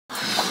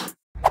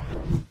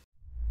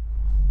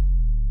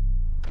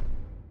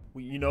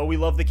we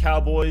love the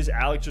Cowboys.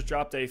 Alex just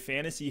dropped a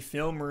fantasy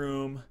film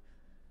room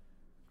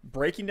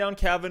breaking down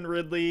Calvin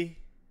Ridley,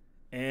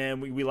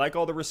 and we like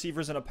all the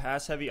receivers in a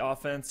pass-heavy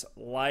offense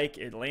like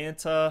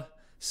Atlanta.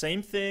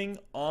 Same thing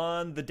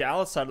on the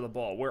Dallas side of the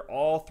ball, where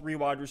all three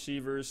wide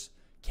receivers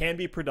can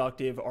be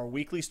productive, are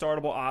weekly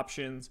startable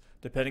options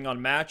depending on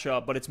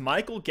matchup. But it's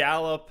Michael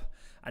Gallup.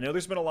 I know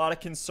there's been a lot of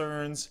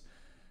concerns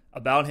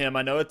about him.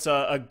 I know it's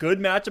a good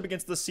matchup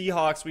against the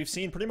Seahawks. We've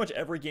seen pretty much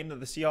every game that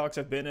the Seahawks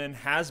have been in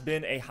has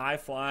been a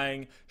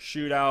high-flying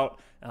shootout.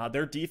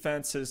 Their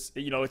defense is,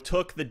 it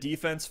took the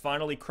defense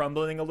finally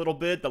crumbling a little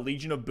bit, the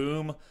Legion of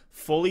Boom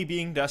fully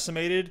being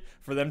decimated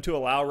for them to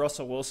allow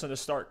Russell Wilson to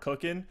start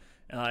cooking.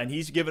 And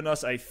he's given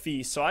us a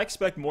feast. So I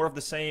expect more of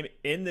the same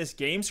in this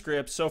game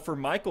script. So for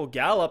Michael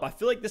Gallup, I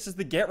feel like this is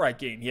the get-right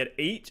game. He had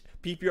 8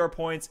 PPR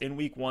points in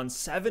week 1,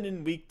 7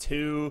 in week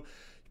 2.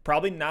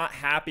 Probably not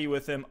happy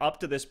with him up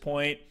to this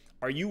point.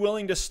 Are you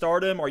willing to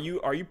start him? Are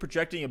you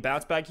projecting a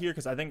bounce back here?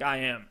 Because I think I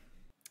am.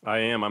 I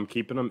am. I'm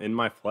keeping him in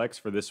my flex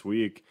for this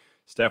week.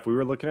 Steph, we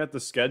were looking at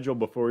the schedule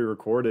before we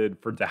recorded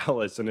for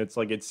Dallas, and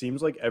it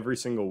seems like every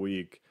single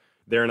week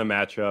they're in a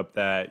matchup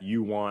that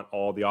you want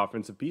all the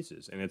offensive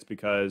pieces. And it's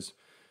because,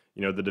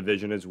 the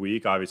division is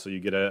weak. Obviously, you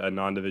get a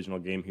non-divisional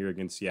game here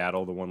against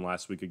Seattle, the one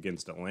last week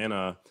against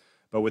Atlanta.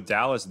 But with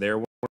Dallas, they're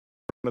one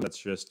that's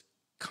just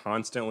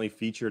constantly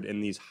featured in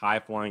these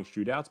high-flying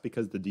shootouts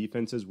because the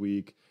defense is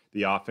weak,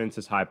 the offense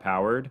is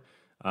high-powered,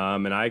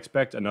 and I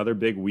expect another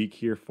big week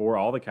here for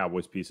all the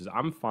Cowboys pieces.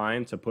 I'm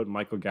fine to put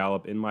Michael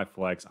Gallup in my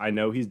flex. I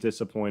know he's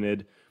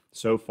disappointed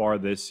so far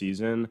this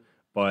season,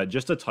 but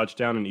just a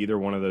touchdown in either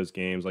one of those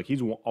games,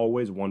 he's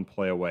always one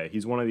play away.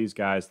 He's one of these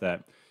guys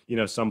that,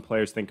 some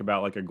players think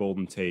about like a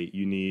Golden Tate.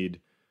 You need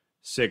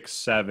 6,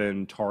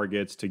 7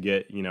 targets to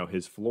get,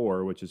 his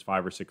floor, which is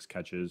 5 or 6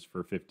 catches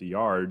for 50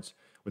 yards.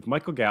 With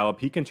Michael Gallup,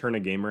 he can turn a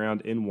game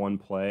around in one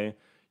play.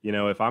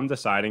 If I'm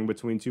deciding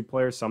between 2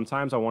 players,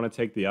 sometimes I want to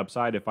take the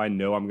upside if I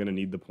know I'm going to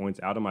need the points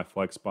out of my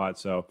flex spot.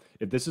 So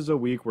if this is a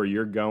week where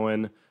you're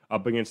going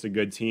up against a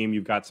good team,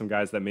 you've got some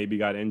guys that maybe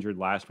got injured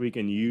last week,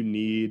 and you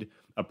need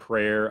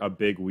a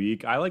big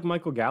week, I like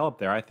Michael Gallup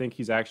there. I think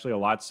he's actually a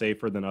lot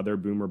safer than other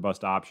boom or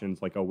bust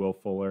options like a Will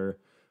Fuller,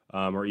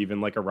 or even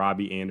like a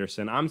Robbie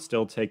Anderson. I'm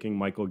still taking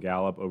Michael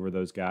Gallup over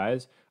those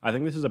guys. I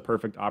think this is a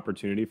perfect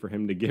opportunity for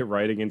him to get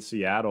right against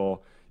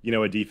Seattle,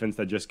 a defense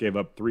that just gave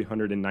up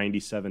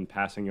 397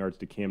 passing yards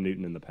to Cam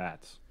Newton and the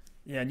Pats.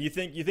 Yeah, and you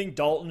think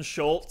Dalton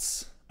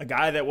Schultz, a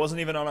guy that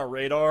wasn't even on our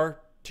radar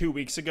 2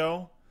 weeks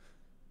ago,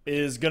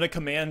 is going to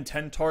command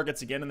 10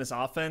 targets again in this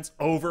offense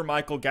over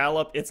Michael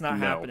Gallup? It's not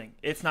happening.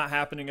 It's not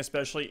happening,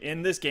 especially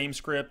in this game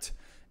script.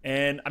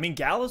 And,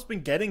 Gallup's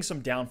been getting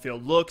some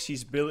downfield looks.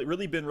 He's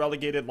really been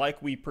relegated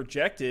like we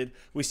projected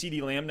with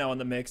CeeDee Lamb now in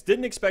the mix.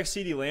 Didn't expect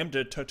CeeDee Lamb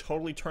to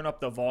totally turn up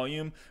the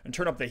volume and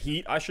turn up the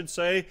heat, I should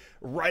say,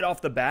 right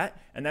off the bat.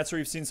 And that's where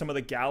you've seen some of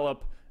the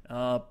Gallup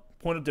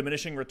point of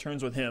diminishing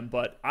returns with him.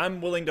 But I'm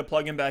willing to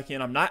plug him back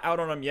in. I'm not out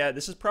on him yet.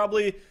 This is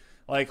probably,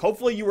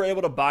 hopefully you were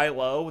able to buy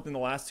low within the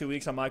last 2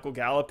 weeks on Michael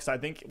Gallup, because I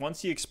think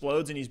once he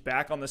explodes and he's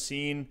back on the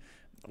scene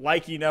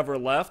like he never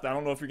left, I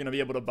don't know if you're going to be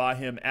able to buy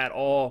him at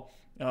all.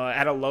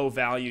 At a low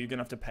value, you're going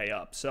to have to pay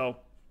up. So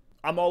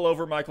I'm all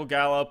over Michael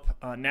Gallup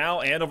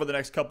now and over the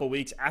next couple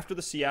weeks. After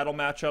the Seattle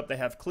matchup, they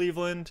have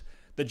Cleveland,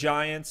 the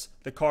Giants,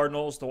 the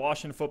Cardinals, the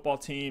Washington football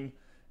team,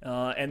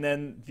 and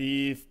then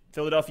the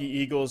Philadelphia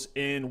Eagles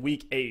in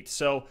week 8.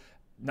 So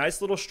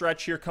nice little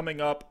stretch here coming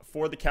up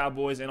for the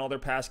Cowboys and all their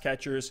pass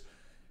catchers.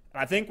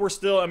 I think we're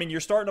still, you're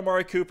starting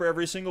Amari Cooper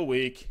every single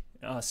week.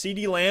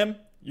 CeeDee Lamb,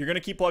 you're going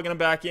to keep plugging him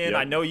back in. Yep.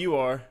 I know you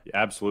are. Yeah,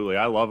 absolutely.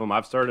 I love him.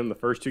 I've started him the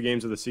first 2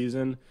 games of the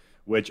season,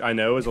 which I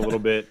know is a little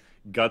bit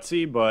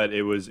gutsy, but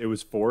it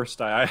was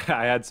forced. I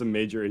had some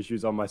major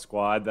issues on my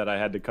squad that I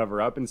had to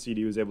cover up, and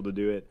CD was able to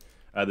do it.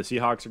 The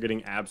Seahawks are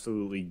getting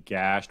absolutely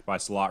gashed by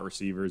slot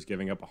receivers,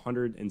 giving up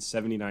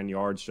 179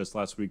 yards just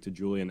last week to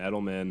Julian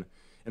Edelman.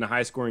 In a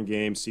high-scoring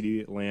game,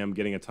 CeeDee Lamb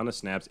getting a ton of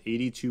snaps,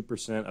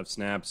 82% of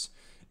snaps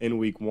in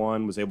week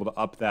 1, was able to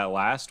up that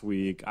last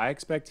week. I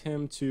expect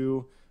him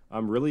to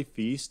really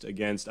feast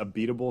against a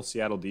beatable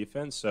Seattle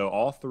defense. So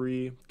all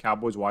 3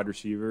 Cowboys wide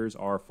receivers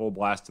are full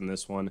blast in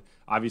this one.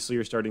 Obviously,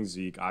 you're starting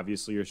Zeke.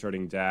 Obviously, you're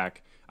starting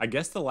Dak. I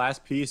guess the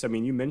last piece,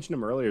 you mentioned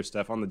him earlier,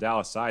 Steph, on the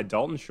Dallas side,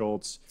 Dalton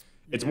Schultz.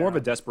 It's more of a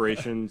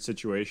desperation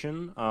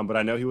situation, but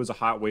I know he was a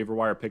hot waiver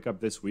wire pickup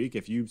this week.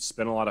 If you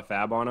spent a lot of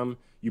fab on him,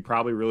 you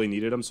probably really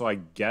needed him, so I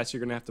guess you're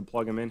going to have to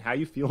plug him in. How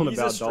you feeling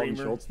about Dalton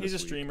Schultz this week? He's a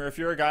streamer. If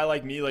you're a guy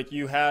like me, like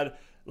you had,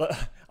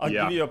 I'll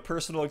give you a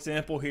personal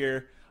example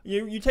here.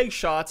 You take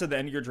shots at the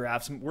end of your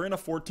drafts. We're in a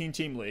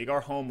 14-team league,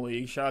 our home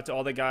league. Shout out to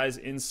all the guys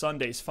in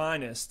Sunday's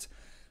finest.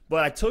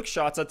 But I took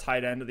shots at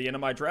tight end at the end of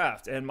my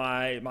draft, and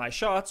my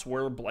shots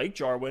were Blake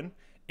Jarwin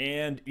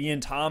and Ian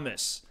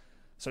Thomas.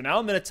 So now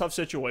I'm in a tough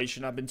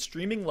situation. I've been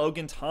streaming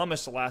Logan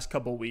Thomas the last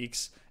couple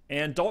weeks,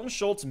 And Dalton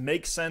Schultz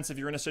makes sense if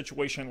you're in a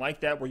situation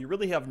like that where you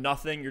really have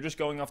nothing. You're just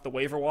going off the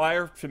waiver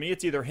wire. For me,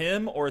 it's either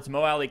him or it's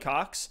Mo Alley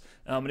Cox.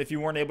 And if you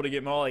weren't able to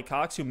get Mo Alley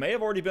Cox, who may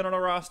have already been on a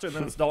roster,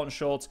 then it's Dalton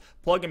Schultz.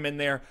 Plug him in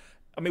there.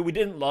 I mean, we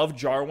didn't love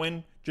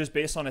Jarwin just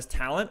based on his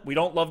talent. We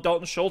don't love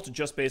Dalton Schultz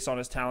just based on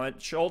his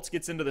talent. Schultz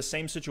gets into the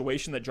same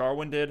situation that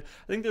Jarwin did.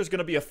 I think there's going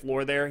to be a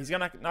floor there. He's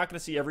not going to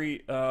see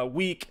every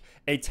week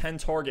a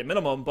 10-target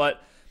minimum,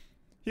 but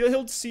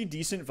he'll see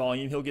decent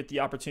volume. He'll get the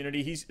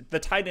opportunity. The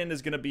tight end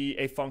is going to be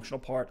a functional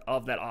part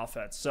of that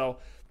offense. So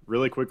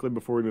really quickly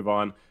before we move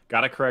on,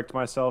 got to correct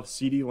myself.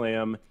 CeeDee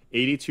Lamb,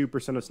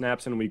 82% of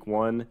snaps in week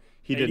 1.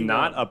 He 81. Did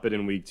not up it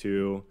in week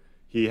 2.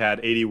 He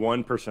had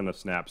 81% of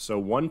snaps.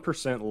 So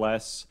 1%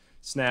 less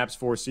snaps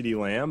for CeeDee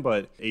Lamb,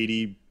 but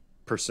 80%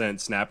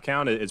 snap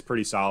count is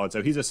pretty solid.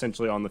 So he's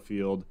essentially on the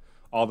field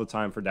all the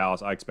time for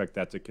Dallas. I expect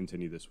that to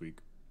continue this week.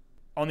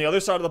 On the other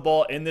side of the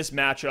ball in this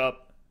matchup,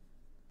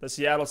 the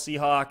Seattle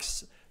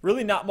Seahawks,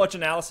 really not much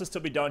analysis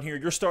to be done here.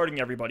 You're starting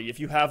everybody. If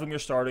you have them, you're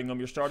starting them.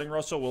 You're starting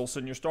Russell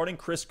Wilson. You're starting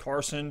Chris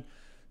Carson,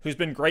 who's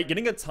been great,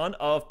 getting a ton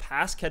of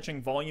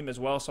pass-catching volume as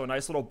well, so a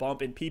nice little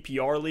bump in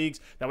PPR leagues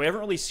that we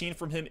haven't really seen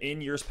from him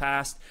in years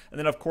past. And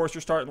then, of course,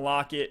 you're starting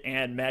Lockett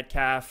and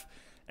Metcalf.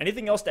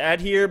 Anything else to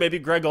add here? Maybe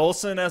Greg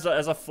Olsen as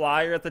a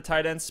flyer at the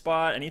tight end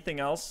spot. Anything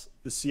else?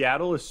 The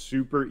Seattle is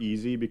super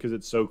easy because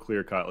it's so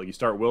clear-cut. Like, you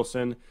start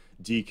Wilson,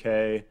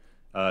 DK,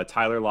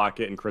 Tyler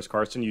Lockett, and Chris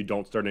Carson. You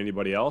don't start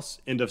anybody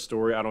else. End of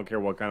story. I don't care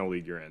what kind of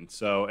league you're in.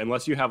 So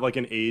unless you have like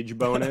an age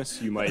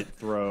bonus, you might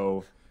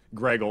throw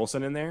Greg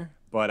Olsen in there.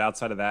 But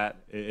outside of that,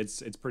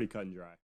 it's pretty cut and dry.